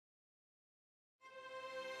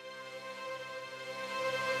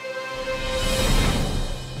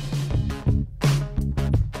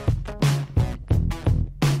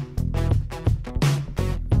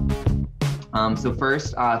So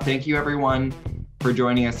first, thank you everyone for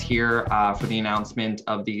joining us here for the announcement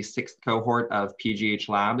of the 6th cohort of PGH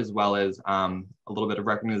Lab, as well as a little bit of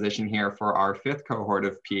recognition here for our 5th cohort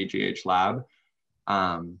of PGH Lab.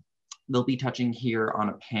 They'll be touching here on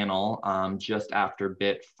a panel just after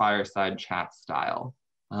bit fireside chat style.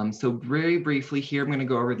 So very briefly here, I'm going to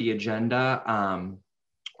go over the agenda.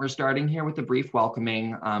 We're starting here with a brief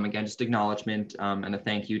welcoming, again, just acknowledgement and a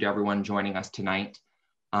thank you to everyone joining us tonight.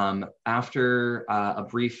 After a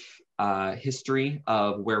brief history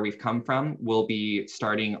of where we've come from, we'll be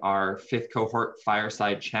starting our 5th cohort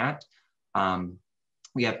fireside chat.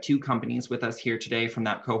 We have 2 companies with us here today from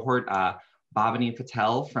that cohort, Bhavani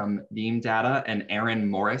Patel from Beam Data and Aaron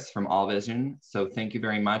Morris from AllVision. So thank you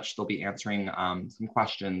very much. They'll be answering some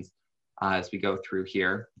questions as we go through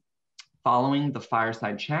here. Following the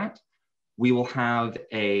fireside chat, we will have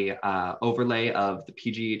a overlay of the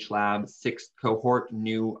PGH Lab 6th cohort,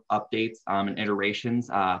 new updates and iterations.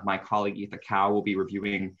 My colleague Etha Cow will be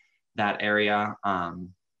reviewing that area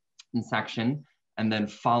in section. And then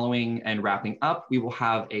following and wrapping up, we will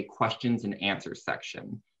have a questions and answers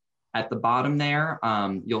section. At the bottom there,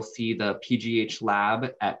 you'll see the PGH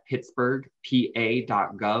Lab at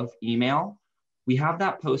pittsburghpa.gov email. We have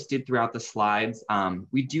that posted throughout the slides.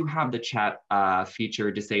 We do have the chat feature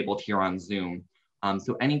disabled here on Zoom.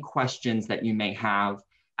 So any questions that you may have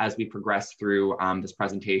as we progress through this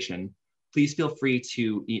presentation, please feel free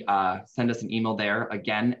to send us an email there,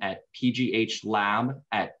 again, at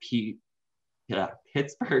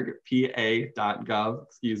pghlab@pittsburghpa.gov,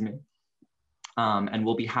 excuse me. And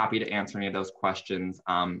we'll be happy to answer any of those questions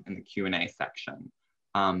in the Q&A section.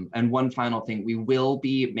 And one final thing, we will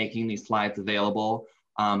be making these slides available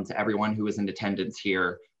to everyone who is in attendance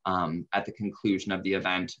here at the conclusion of the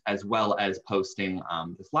event, as well as posting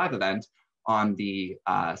this live event on the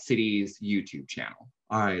city's YouTube channel.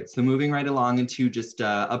 All right, so moving right along into just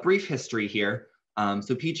a brief history here.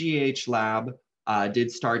 So PGH Lab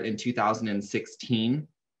did start in 2016.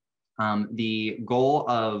 The goal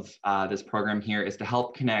of this program here is to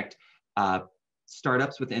help connect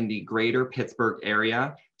startups within the greater Pittsburgh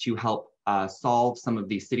area to help solve some of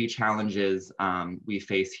the city challenges we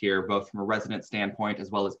face here, both from a resident standpoint as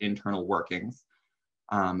well as internal workings.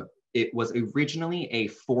 It was originally a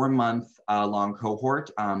 4-month long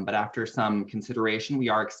cohort, but after some consideration, we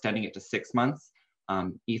are extending it to 6 months.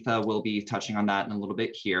 Etha will be touching on that in a little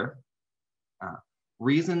bit here.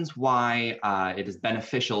 Reasons why it is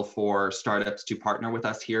beneficial for startups to partner with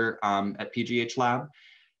us here at PGH Lab.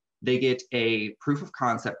 They get a proof of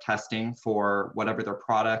concept testing for whatever their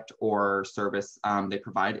product or service they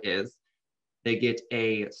provide is. They get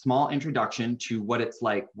a small introduction to what it's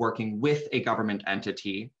like working with a government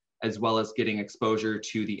entity, as well as getting exposure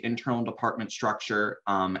to the internal department structure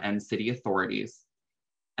and city authorities.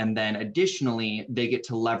 And then additionally, they get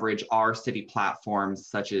to leverage our city platforms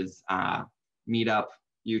such as Meetup,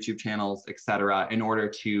 YouTube channels, et cetera, in order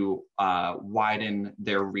to widen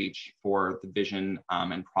their reach for the vision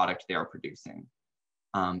and product they are producing.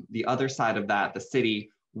 The other side of that, the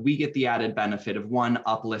city, we get the added benefit of one,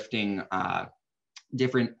 uplifting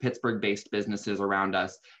different Pittsburgh-based businesses around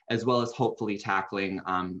us, as well as hopefully tackling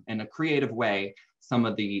in a creative way some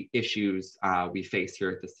of the issues we face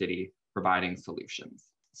here at the city, providing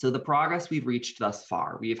solutions. So the progress we've reached thus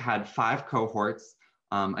far, we've had 5 cohorts.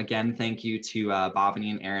 Again, thank you to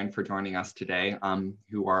Bhavani and Aaron for joining us today,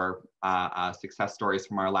 who are success stories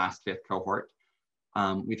from our last 5th cohort.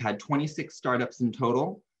 We've had 26 startups in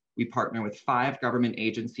total. We partner with 5 government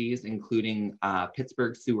agencies, including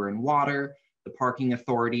Pittsburgh Sewer and Water, the Parking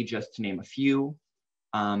Authority, just to name a few.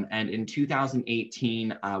 And in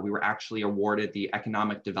 2018, we were actually awarded the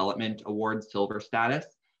Economic Development Award Silver status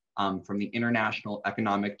from the International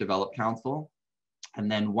Economic Development Council. And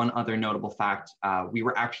then one other notable fact, we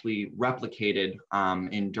were actually replicated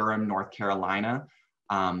in Durham, North Carolina,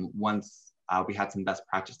 once we had some best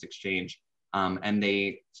practice exchange, and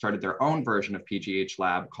they started their own version of PGH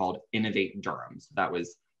Lab called Innovate Durham. So that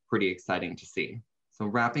was pretty exciting to see. So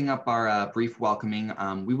wrapping up our brief welcoming,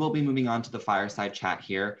 we will be moving on to the fireside chat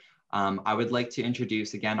here. I would like to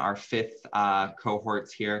introduce again our 5th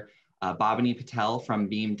cohorts here. Bhavani Patel from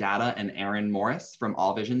Beam Data and Aaron Morris from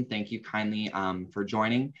AllVision. Thank you kindly for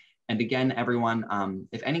joining. And again, everyone,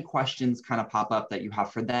 if any questions kind of pop up that you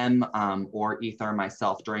have for them or Etha or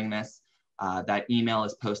myself during this, that email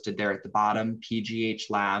is posted there at the bottom,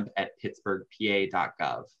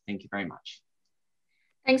 pghlab@pittsburghpa.gov. Thank you very much.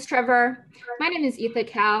 Thanks, Trevor. My name is Etha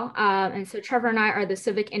Cow, and so Trevor and I are the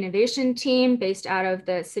Civic Innovation Team based out of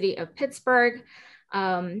the city of Pittsburgh.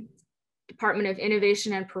 Department of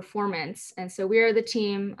Innovation and Performance. And so we are the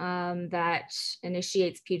team that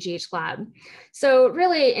initiates PGH Lab. So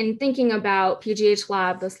really in thinking about PGH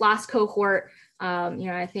Lab, this last cohort,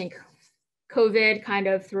 I think COVID kind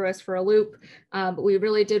of threw us for a loop, but we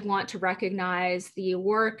really did want to recognize the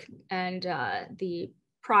work and the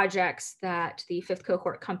projects that the fifth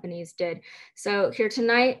cohort companies did. So here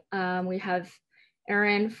tonight, we have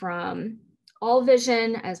Erin from All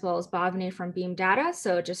Vision, as well as Bhavani from Beam Data.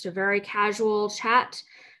 So just a very casual chat.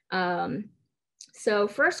 So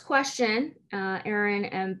first question, Erin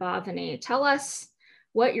and Bhavani, tell us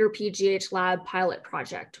what your PGH Lab pilot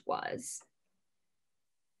project was.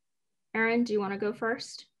 Erin, do you want to go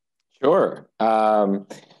first? Sure.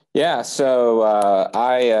 Yeah, so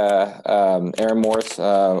Aaron Morse,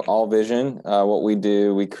 All Vision, what we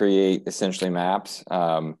do, we create essentially maps.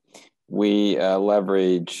 We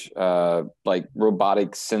leverage like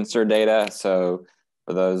robotic sensor data. So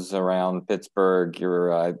for those around Pittsburgh,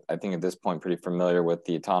 you're, I think at this point, pretty familiar with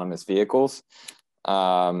the autonomous vehicles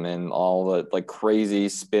and all the like crazy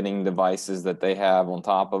spinning devices that they have on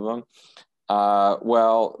top of them.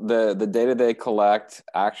 Well, the data they collect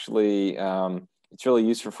actually, it's really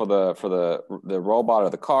useful for the robot or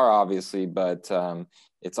the car, obviously, but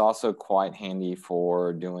it's also quite handy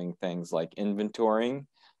for doing things like inventorying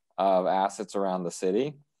of assets around the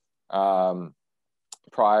city.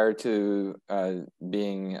 Prior to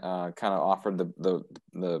being kind of offered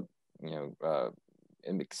the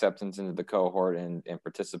acceptance into the cohort and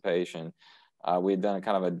participation, we had done a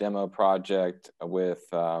kind of a demo project with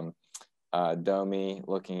Domi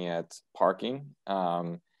looking at parking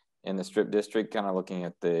in the Strip District, kind of looking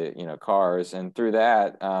at the cars, and through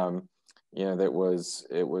that it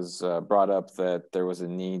was brought up that there was a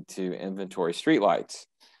need to inventory streetlights,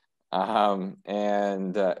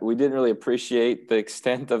 and we didn't really appreciate the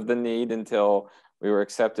extent of the need until we were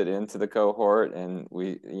accepted into the cohort. And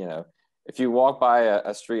we if you walk by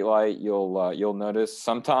a streetlight, you'll notice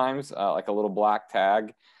sometimes like a little black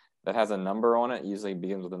tag that has a number on it, usually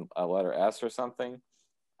begins with a letter S or something.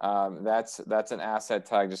 That's an asset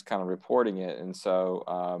tag, just kind of reporting it. And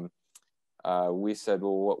so we said,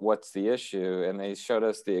 well, what's the issue? And they showed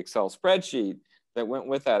us the Excel spreadsheet that went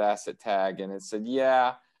with that asset tag. And it said,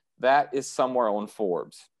 yeah, that is somewhere on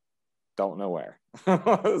Forbes. Don't know where.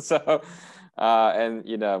 So,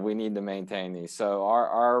 and we need to maintain these. So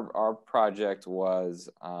our project was,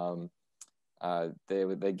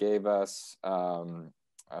 they gave us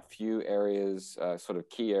a few areas, sort of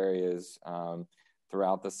key areas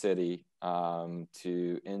throughout the city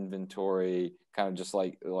to inventory, kind of just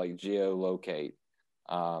like geolocate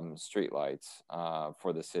streetlights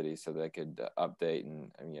for the city, so they could update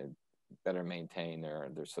and better maintain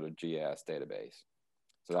their sort of GIS database.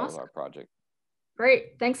 So that was our project.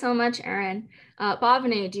 Great, thanks so much, Erin.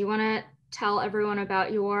 Bhavani, do you want to tell everyone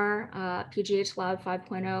about your PGH Lab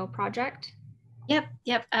 5.0 project?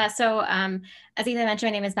 Yep. So as Ethan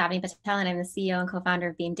mentioned, my name is Bhavani Patel, and I'm the CEO and co-founder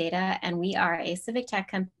of Beam Data. And we are a civic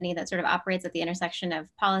tech company that sort of operates at the intersection of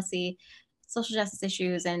policy, social justice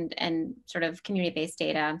issues, and sort of community-based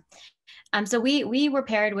data. So we were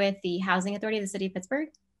paired with the Housing Authority of the City of Pittsburgh.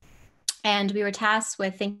 And we were tasked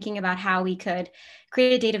with thinking about how we could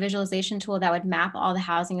create a data visualization tool that would map all the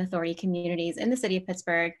housing authority communities in the city of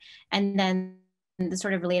Pittsburgh, and then the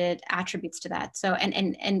sort of related attributes to that. So,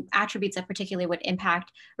 and attributes that particularly would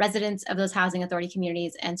impact residents of those housing authority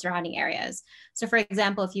communities and surrounding areas. So for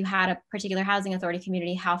example, if you had a particular housing authority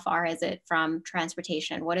community, how far is it from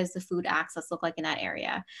transportation? What does the food access look like in that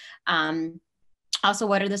area? Also,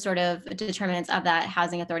 what are the sort of determinants of that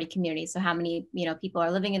housing authority community? So how many people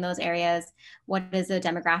are living in those areas? What does the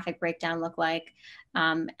demographic breakdown look like?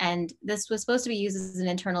 And this was supposed to be used as an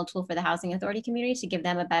internal tool for the housing authority community to give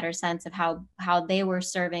them a better sense of how they were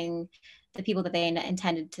serving the people that they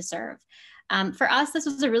intended to serve. For us, this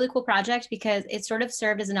was a really cool project because it sort of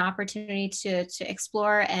served as an opportunity to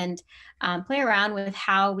explore and play around with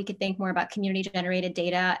how we could think more about community generated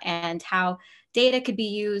data and how data could be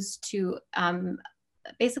used to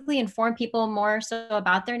basically inform people more so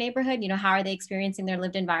about their neighborhood. How are they experiencing their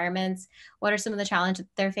lived environments? What are some of the challenges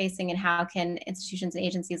they're facing, and how can institutions and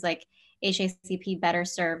agencies like HACP better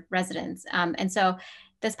serve residents? And so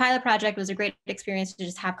this pilot project was a great experience to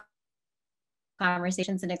just have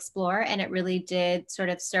conversations and explore, and it really did sort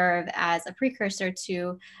of serve as a precursor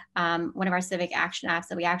to one of our civic action apps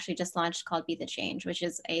that we actually just launched called Be the Change, which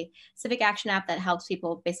is a civic action app that helps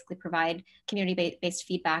people basically provide community-based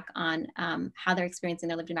feedback on how they're experiencing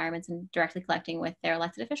their lived environments and directly collecting with their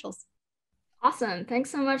elected officials. Awesome. Thanks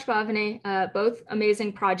so much, Bhavani. Both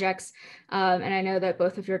amazing projects. And I know that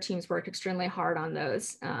both of your teams worked extremely hard on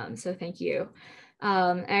those. So thank you.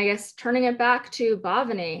 And I guess turning it back to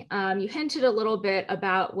Bhavani, you hinted a little bit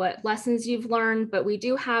about what lessons you've learned, but we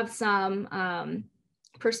do have some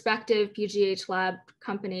prospective PGH Lab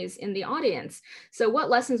companies in the audience. So what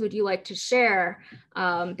lessons would you like to share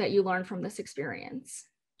that you learned from this experience?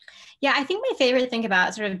 Yeah, I think my favorite thing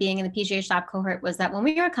about sort of being in the PGH Lab cohort was that when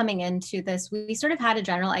we were coming into this, we sort of had a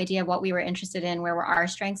general idea of what we were interested in, where our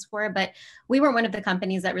strengths were, but we weren't one of the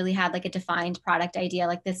companies that really had like a defined product idea.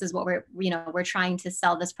 Like, this is what we're trying to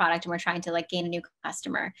sell this product and we're trying to like gain a new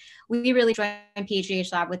customer. We really joined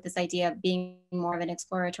PGH Lab with this idea of being more of an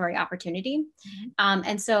exploratory opportunity.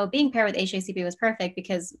 And so being paired with HACP was perfect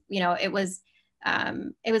because, it was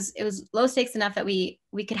low stakes enough that we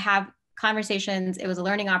could have conversations. It was a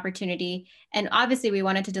learning opportunity. And obviously we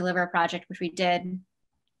wanted to deliver a project, which we did,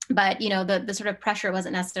 but the sort of pressure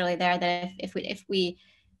wasn't necessarily there that if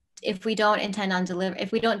we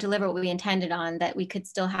don't deliver what we intended on, that we could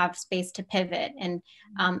still have space to pivot and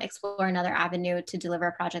explore another avenue to deliver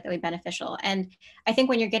a project that would be beneficial. And I think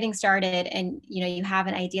when you're getting started and you have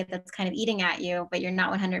an idea that's kind of eating at you, but you're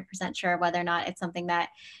not 100% sure whether or not it's something that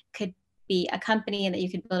could be a company and that you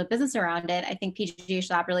could build a business around it, I think PGH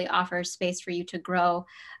Lab really offers space for you to grow,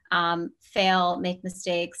 fail, make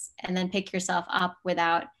mistakes, and then pick yourself up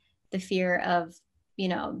without the fear of,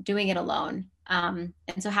 doing it alone. And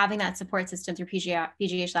so having that support system through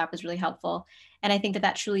PGH Lab was really helpful. And I think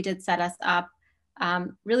that truly did set us up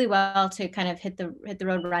really well to kind of hit the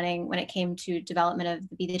road running when it came to development of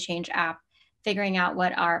the Be the Change app, figuring out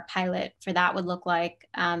what our pilot for that would look like,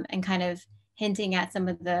 and kind of hinting at some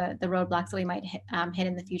of the roadblocks that we might hit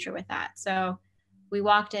in the future with that. So we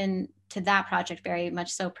walked into that project very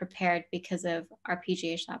much so prepared because of our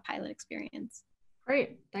PGH Lab pilot experience.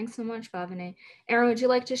 Great. Thanks so much, Bhavani. Aaron, would you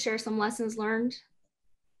like to share some lessons learned?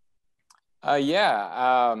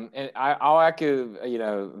 Yeah, and I'll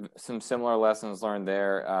echo, some similar lessons learned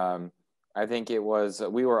there. I think it was,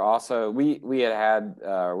 we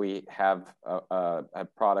have a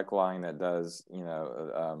product line that does,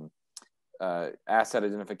 asset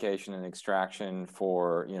identification and extraction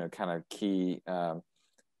for, kind of key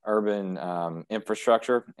urban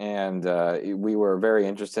infrastructure. And we were very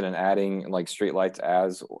interested in adding like streetlights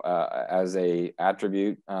as a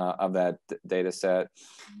attribute of that data set.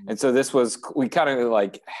 And so we kind of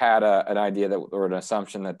like had an idea or an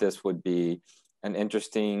assumption that this would be an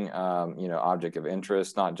interesting, object of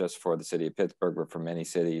interest, not just for the city of Pittsburgh, but for many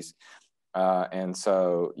cities. And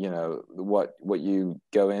so, what you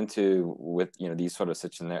go into with, these sort of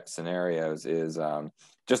scenarios is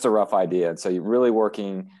just a rough idea. And so you're really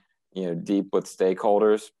working, deep with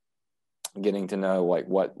stakeholders, getting to know like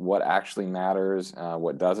what actually matters,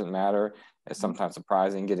 what doesn't matter. It's sometimes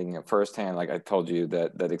surprising getting it firsthand. Like I told you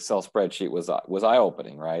that Excel spreadsheet was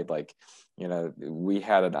eye-opening, right? Like, we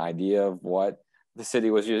had an idea of what the city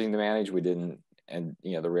was using to manage. We didn't. And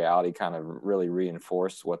the reality kind of really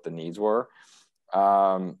reinforced what the needs were.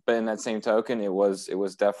 But in that same token, it was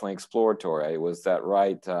definitely exploratory. It was that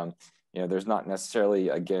right. There's not necessarily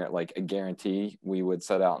a guarantee we would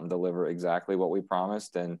set out and deliver exactly what we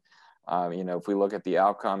promised. And if we look at the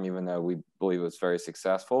outcome, even though we believe it was very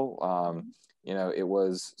successful, it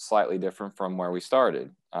was slightly different from where we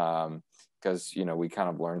started because we kind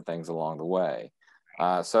of learned things along the way.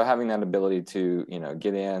 So having that ability to,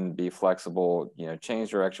 get in, be flexible, change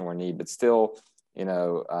direction where need, but still,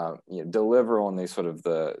 deliver on these sort of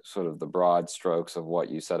the broad strokes of what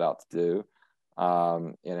you set out to do.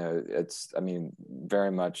 It's,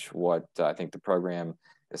 very much what I think the program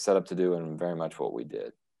is set up to do and very much what we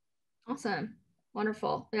did. Awesome.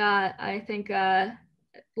 Wonderful. Yeah, I think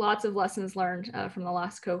lots of lessons learned from the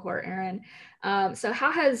last cohort, Aaron. So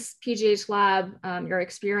how has PGH Lab, your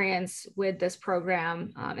experience with this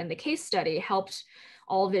program and the case study, helped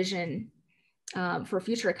All Vision for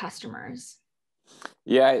future customers?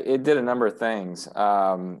 Yeah, it did a number of things.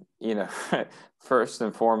 First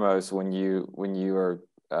and foremost, when you are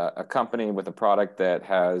a company with a product that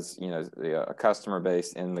has a customer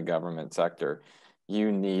base in the government sector,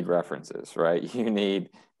 you need references, right? You need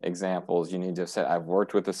examples. You need to say, I've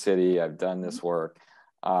worked with the city, I've done this work.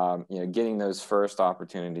 Getting those first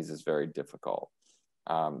opportunities is very difficult.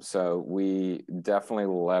 So we definitely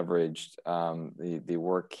leveraged the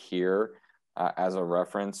work here as a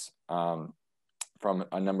reference from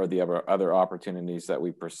a number of the other opportunities that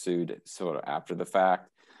we pursued sort of after the fact.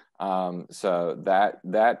 So that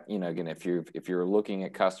again, if you're looking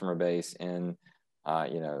at customer base in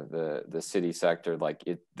the city sector,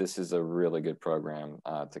 this is a really good program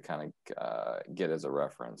to kind of get as a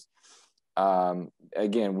reference.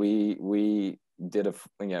 Again, we did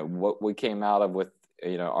what we came out of with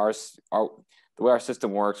you know, the way our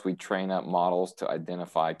system works, we train up models to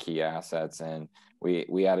identify key assets, and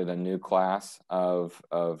we added a new class of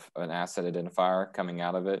an asset identifier coming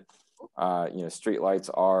out of it. You know, streetlights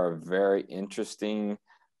are a very interesting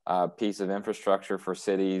piece of infrastructure for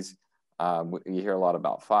cities. You hear a lot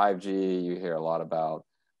about 5G, you hear a lot about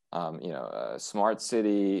you know, smart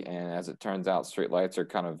city, and as it turns out, streetlights are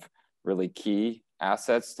kind of really key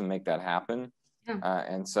assets to make that happen. Yeah.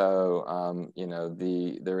 And so, you know,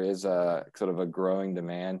 there is a sort of a growing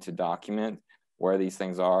demand to document where these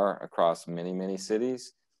things are across many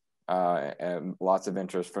cities, and lots of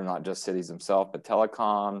interest from not just cities themselves, but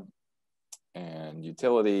telecom and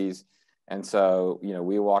utilities. And so, you know,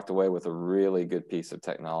 we walked away with a really good piece of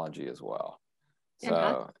technology as well.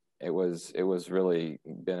 So it was really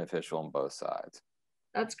beneficial on both sides.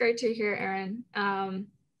 That's great to hear, Aaron.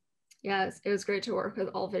 Yes, it was great to work with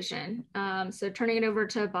All Vision. So turning it over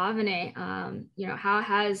to Bhavani, you know,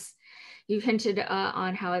 you hinted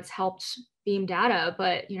on how it's helped Beam Data,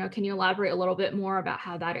 but, you know, can you elaborate a little bit more about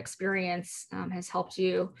how that experience has helped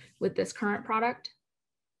you with this current product?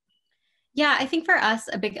 Yeah, I think for us,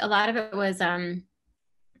 a lot of it was,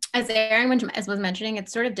 as Aaron was mentioning,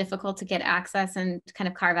 it's sort of difficult to get access and kind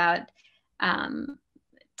of carve out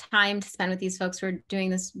time to spend with these folks who are doing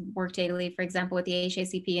this work daily, for example, with the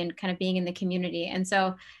HACP and kind of being in the community. And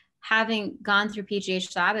so having gone through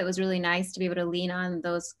PGH Lab, it was really nice to be able to lean on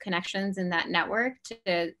those connections in that network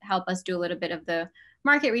to help us do a little bit of the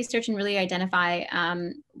market research and really identify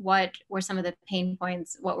what were some of the pain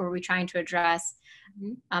points, what were we trying to address,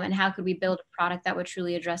 and how could we build a product that would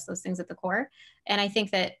truly address those things at the core. And I think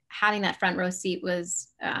that having that front row seat was,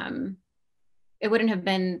 it wouldn't have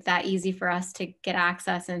been that easy for us to get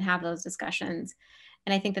access and have those discussions.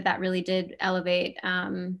 And I think that really did elevate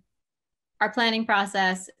our planning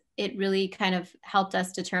process. It really kind of helped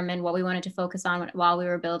us determine what we wanted to focus on while we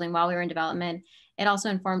were building, while we were in development. It also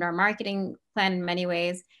informed our marketing plan in many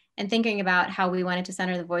ways, and thinking about how we wanted to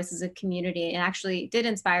center the voices of community, and actually did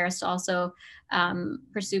inspire us to also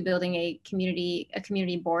pursue building a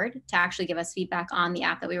community board to actually give us feedback on the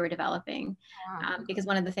app that we were developing. Because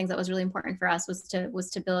one of the things that was really important for us was to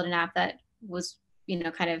build an app that was, you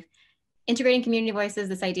know, kind of integrating community voices,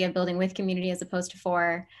 this idea of building with community as opposed to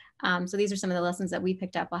for. So these are some of the lessons that we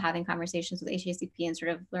picked up while having conversations with HACP and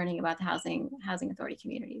sort of learning about the housing authority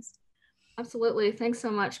communities. Absolutely. Thanks so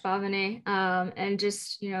much, Bhavani. And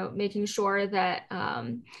just, you know, making sure that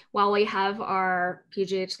while we have our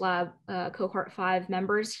PGH Lab Cohort 5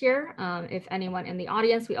 members here, if anyone in the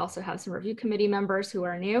audience, we also have some review committee members who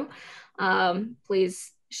are new,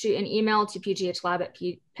 please shoot an email to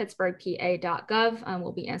pghlab@pittsburghpa.gov.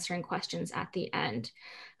 We'll be answering questions at the end.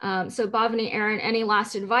 So Bhavani, Aaron, any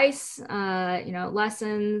last advice, you know,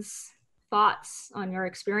 lessons, thoughts on your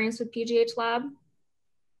experience with PGH Lab?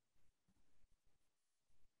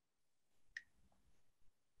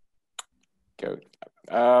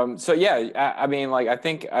 So yeah, I mean, like, I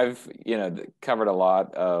think I've, you know, covered a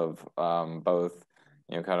lot of both,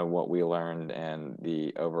 you know, kind of what we learned and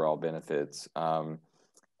the overall benefits. You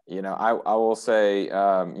know, I will say,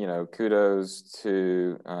 you know, kudos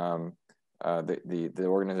to the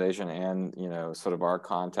organization and, you know, sort of our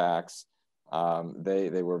contacts.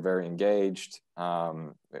 They were very engaged, you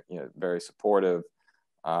know, very supportive.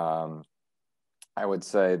 I would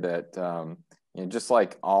say that, you know, just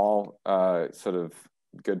like all sort of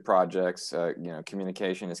good projects, you know,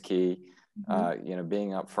 communication is key. You know, being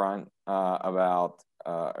upfront about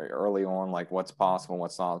early on, like what's possible,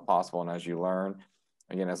 what's not possible, and as you learn,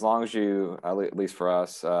 again, as long as you, at least for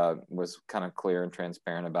us, was kind of clear and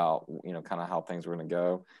transparent about, you know, kind of how things were going to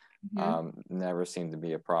go, never seemed to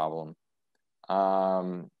be a problem.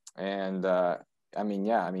 And I mean,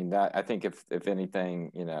 yeah, I mean, that, I think if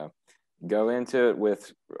anything, you know, go into it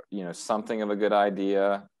with, you know, something of a good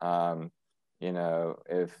idea. You know,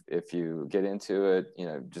 if you get into it, you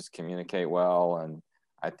know, just communicate well, and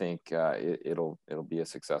I think it'll be a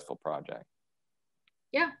successful project.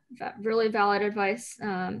 Yeah, really valid advice.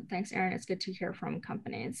 Thanks, Aaron. It's good to hear from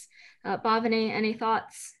companies. Bhavani, any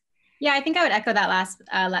thoughts? Yeah, I think I would echo that last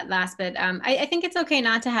bit. I think it's okay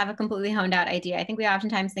not to have a completely honed out idea. I think we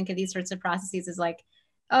oftentimes think of these sorts of processes as like,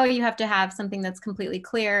 oh, you have to have something that's completely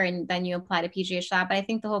clear and then you apply to PGH Lab. But I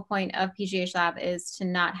think the whole point of PGH Lab is to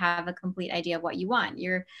not have a complete idea of what you want.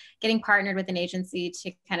 You're getting partnered with an agency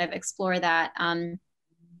to kind of explore that and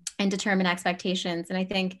determine expectations. And I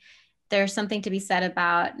think there's something to be said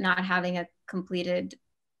about not having a complete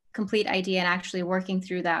idea and actually working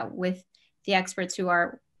through that with the experts who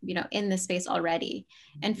are, you know, in this space already.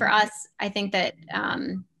 And for us, I think that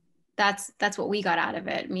that's what we got out of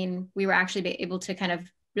it. I mean, we were actually able to kind of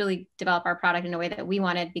really develop our product in a way that we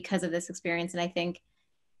wanted because of this experience. And I think,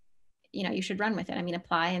 you know, you should run with it. I mean,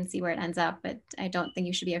 apply and see where it ends up, but I don't think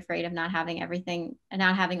you should be afraid of not having everything and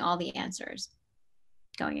not having all the answers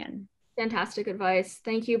going in. Fantastic advice.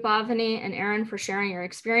 Thank you, Bhavani and Erin, for sharing your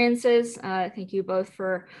experiences. Thank you both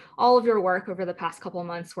for all of your work over the past couple of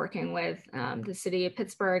months working with the City of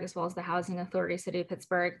Pittsburgh, as well as the Housing Authority City of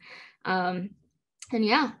Pittsburgh. And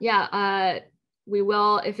we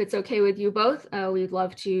will, if it's okay with you both, we'd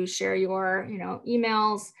love to share your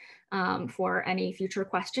emails for any future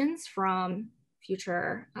questions from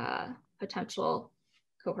future potential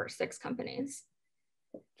cohort 6 companies.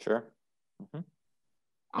 Sure. Mm-hmm.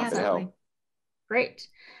 Awesome. Great.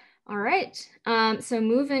 All right. So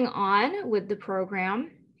moving on with the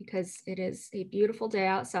program, because it is a beautiful day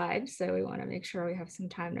outside, so we want to make sure we have some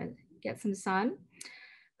time to get some sun.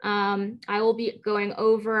 I will be going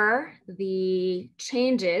over the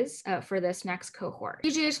changes for this next cohort.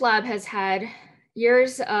 PGH Lab has had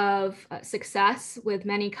years of success with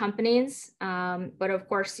many companies, but of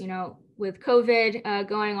course, with COVID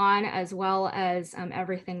going on, as well as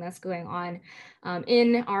everything that's going on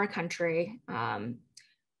in our country,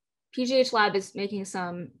 PGH Lab is making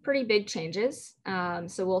some pretty big changes.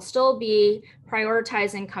 So we'll still be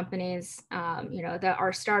prioritizing companies, that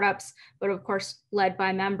are startups, but of course led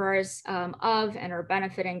by members of and are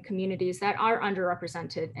benefiting communities that are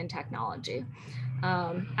underrepresented in technology.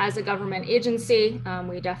 As a government agency,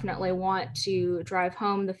 we definitely want to drive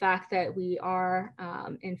home the fact that we are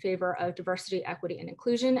in favor of diversity, equity, and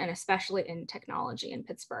inclusion, and especially in technology in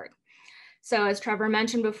Pittsburgh. So as Trevor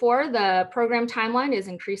mentioned before, the program timeline is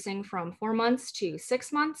increasing from 4 months to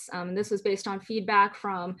 6 months. This was based on feedback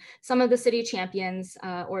from some of the city champions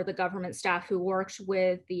or the government staff who worked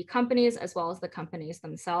with the companies as well as the companies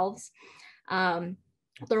themselves.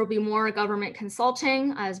 There will be more government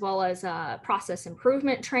consulting as well as process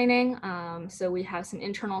improvement training. So we have some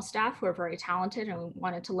internal staff who are very talented and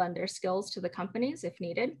wanted to lend their skills to the companies if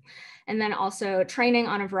needed. And then also training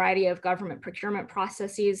on a variety of government procurement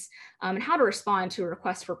processes and how to respond to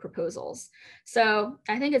requests for proposals. So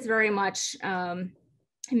I think it's very much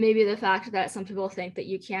maybe the fact that some people think that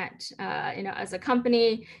you can't, as a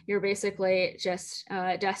company, you're basically just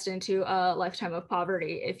destined to a lifetime of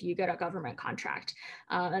poverty if you get a government contract.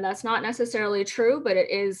 And that's not necessarily true, but it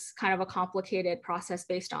is kind of a complicated process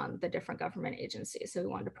based on the different government agencies. So we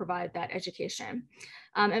wanted to provide that education.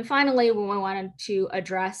 And finally, we wanted to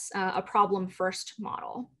address a problem first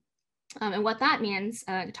model. And what that means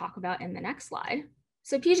to talk about in the next slide.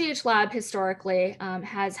 So PGH Lab historically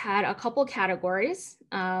has had a couple categories,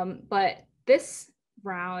 but this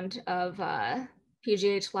round of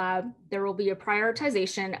PGH Lab, there will be a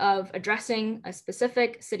prioritization of addressing a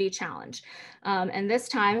specific city challenge. And this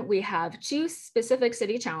time we have 2 specific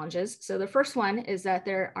city challenges. So the first one is that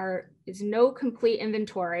there is no complete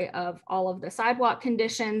inventory of all of the sidewalk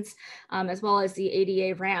conditions, as well as the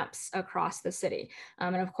ADA ramps across the city.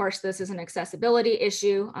 And of course, this is an accessibility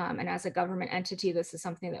issue. And as a government entity, this is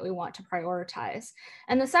something that we want to prioritize.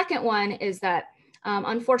 And the second one is that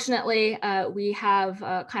unfortunately, we have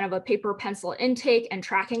kind of a paper pencil intake and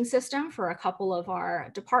tracking system for a couple of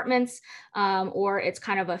our departments, or it's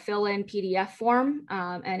kind of a fill-in PDF form,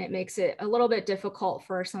 and it makes it a little bit difficult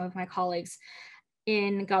for some of my colleagues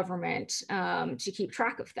in government to keep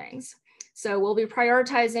track of things. So we'll be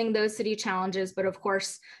prioritizing those city challenges, but of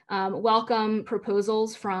course, welcome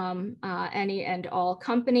proposals from any and all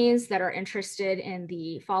companies that are interested in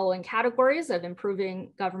the following categories of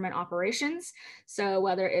improving government operations. So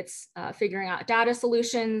whether it's figuring out data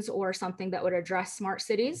solutions or something that would address smart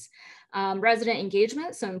cities, resident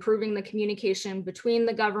engagement, so improving the communication between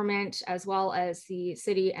the government as well as the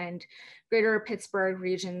city and greater Pittsburgh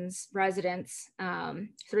region's residents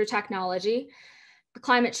through technology. The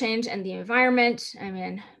climate change and the environment, I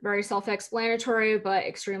mean, very self-explanatory, but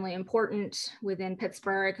extremely important within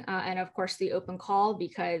Pittsburgh. And of course, the open call,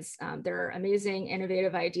 because there are amazing,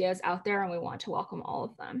 innovative ideas out there and we want to welcome all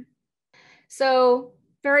of them. So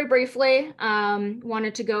very briefly,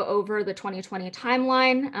 wanted to go over the 2020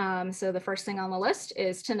 timeline. So the first thing on the list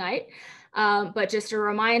is tonight. But just a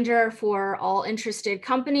reminder for all interested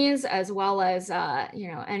companies, as well as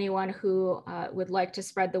anyone who would like to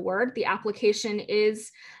spread the word, the application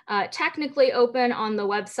is technically open on the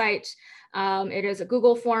website. It is a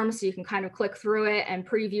Google form, so you can kind of click through it and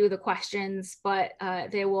preview the questions, but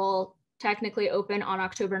they will technically open on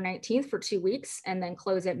October 19th for 2 weeks and then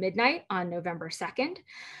close at midnight on November 2nd.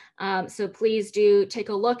 So please do take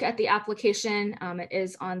a look at the application. It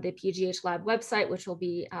is on the PGH Lab website, which will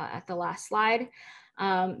be at the last slide.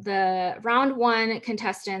 The round 1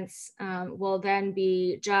 contestants will then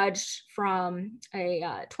be judged from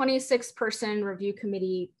a 26-person review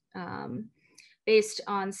committee based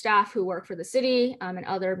on staff who work for the city and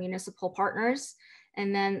other municipal partners.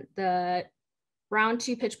 And then the round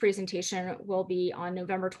 2 pitch presentation will be on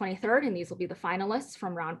November 23rd, and these will be the finalists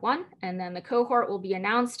from round 1. And then the cohort will be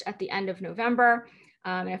announced at the end of November.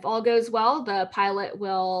 And if all goes well, the pilot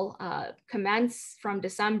will commence from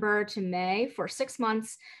December to May for 6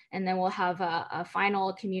 months, and then we'll have a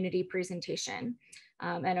final community presentation.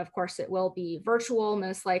 And of course, it will be virtual,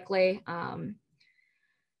 most likely.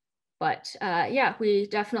 But yeah, we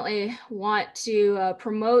definitely want to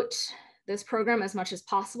promote this program as much as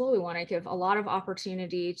possible. We want to give a lot of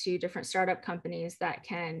opportunity to different startup companies that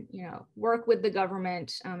can, work with the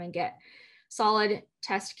government and get solid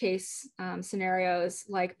test case scenarios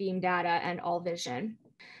like Beam Data and All Vision.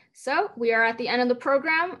 So we are at the end of the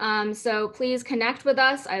program. So please connect with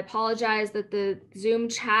us. I apologize that the Zoom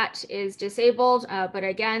chat is disabled, but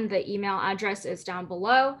again, the email address is down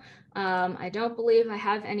below. I don't believe I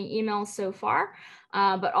have any emails so far,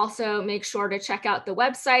 but also make sure to check out the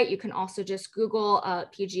website. You can also just Google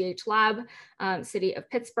PGH Lab, City of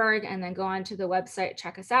Pittsburgh, and then go on to the website,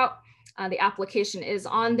 check us out. The application is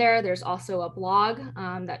on there. There's also a blog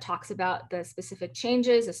that talks about the specific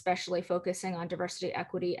changes, especially focusing on diversity,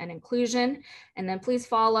 equity, and inclusion. And then please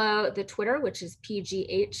follow the Twitter, which is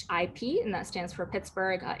PGHIP, and that stands for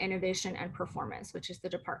Pittsburgh Innovation and Performance, which is the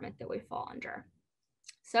department that we fall under.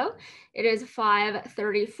 So it is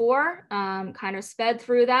 5:34, kind of sped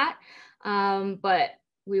through that, but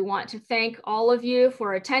we want to thank all of you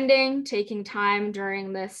for attending, taking time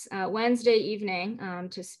during this Wednesday evening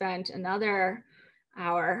to spend another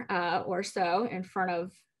hour or so in front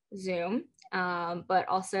of Zoom. But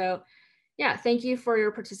also, yeah, thank you for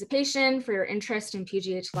your participation, for your interest in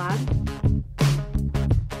PGH Lab.